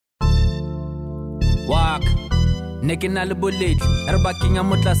Wak Neke na le boledi re baking ya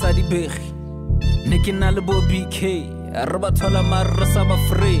Mmotsa di begi Neke na le bo BK re ba thola mara sa ba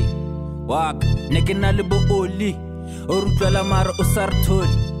free Wak neke na le bo Oli o rutlala mara o sa re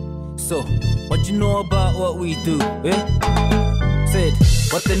tholi So what you know about what we do Said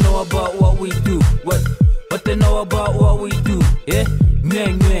what they know about what we do What they know about what we do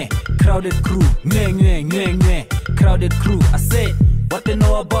Crowded crew Crowded crew I said what they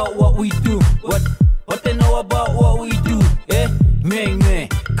know about what we do What they know about what we do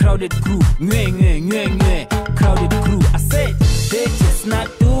Crowded crew Crowded crew I said they just not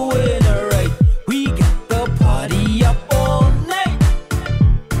doing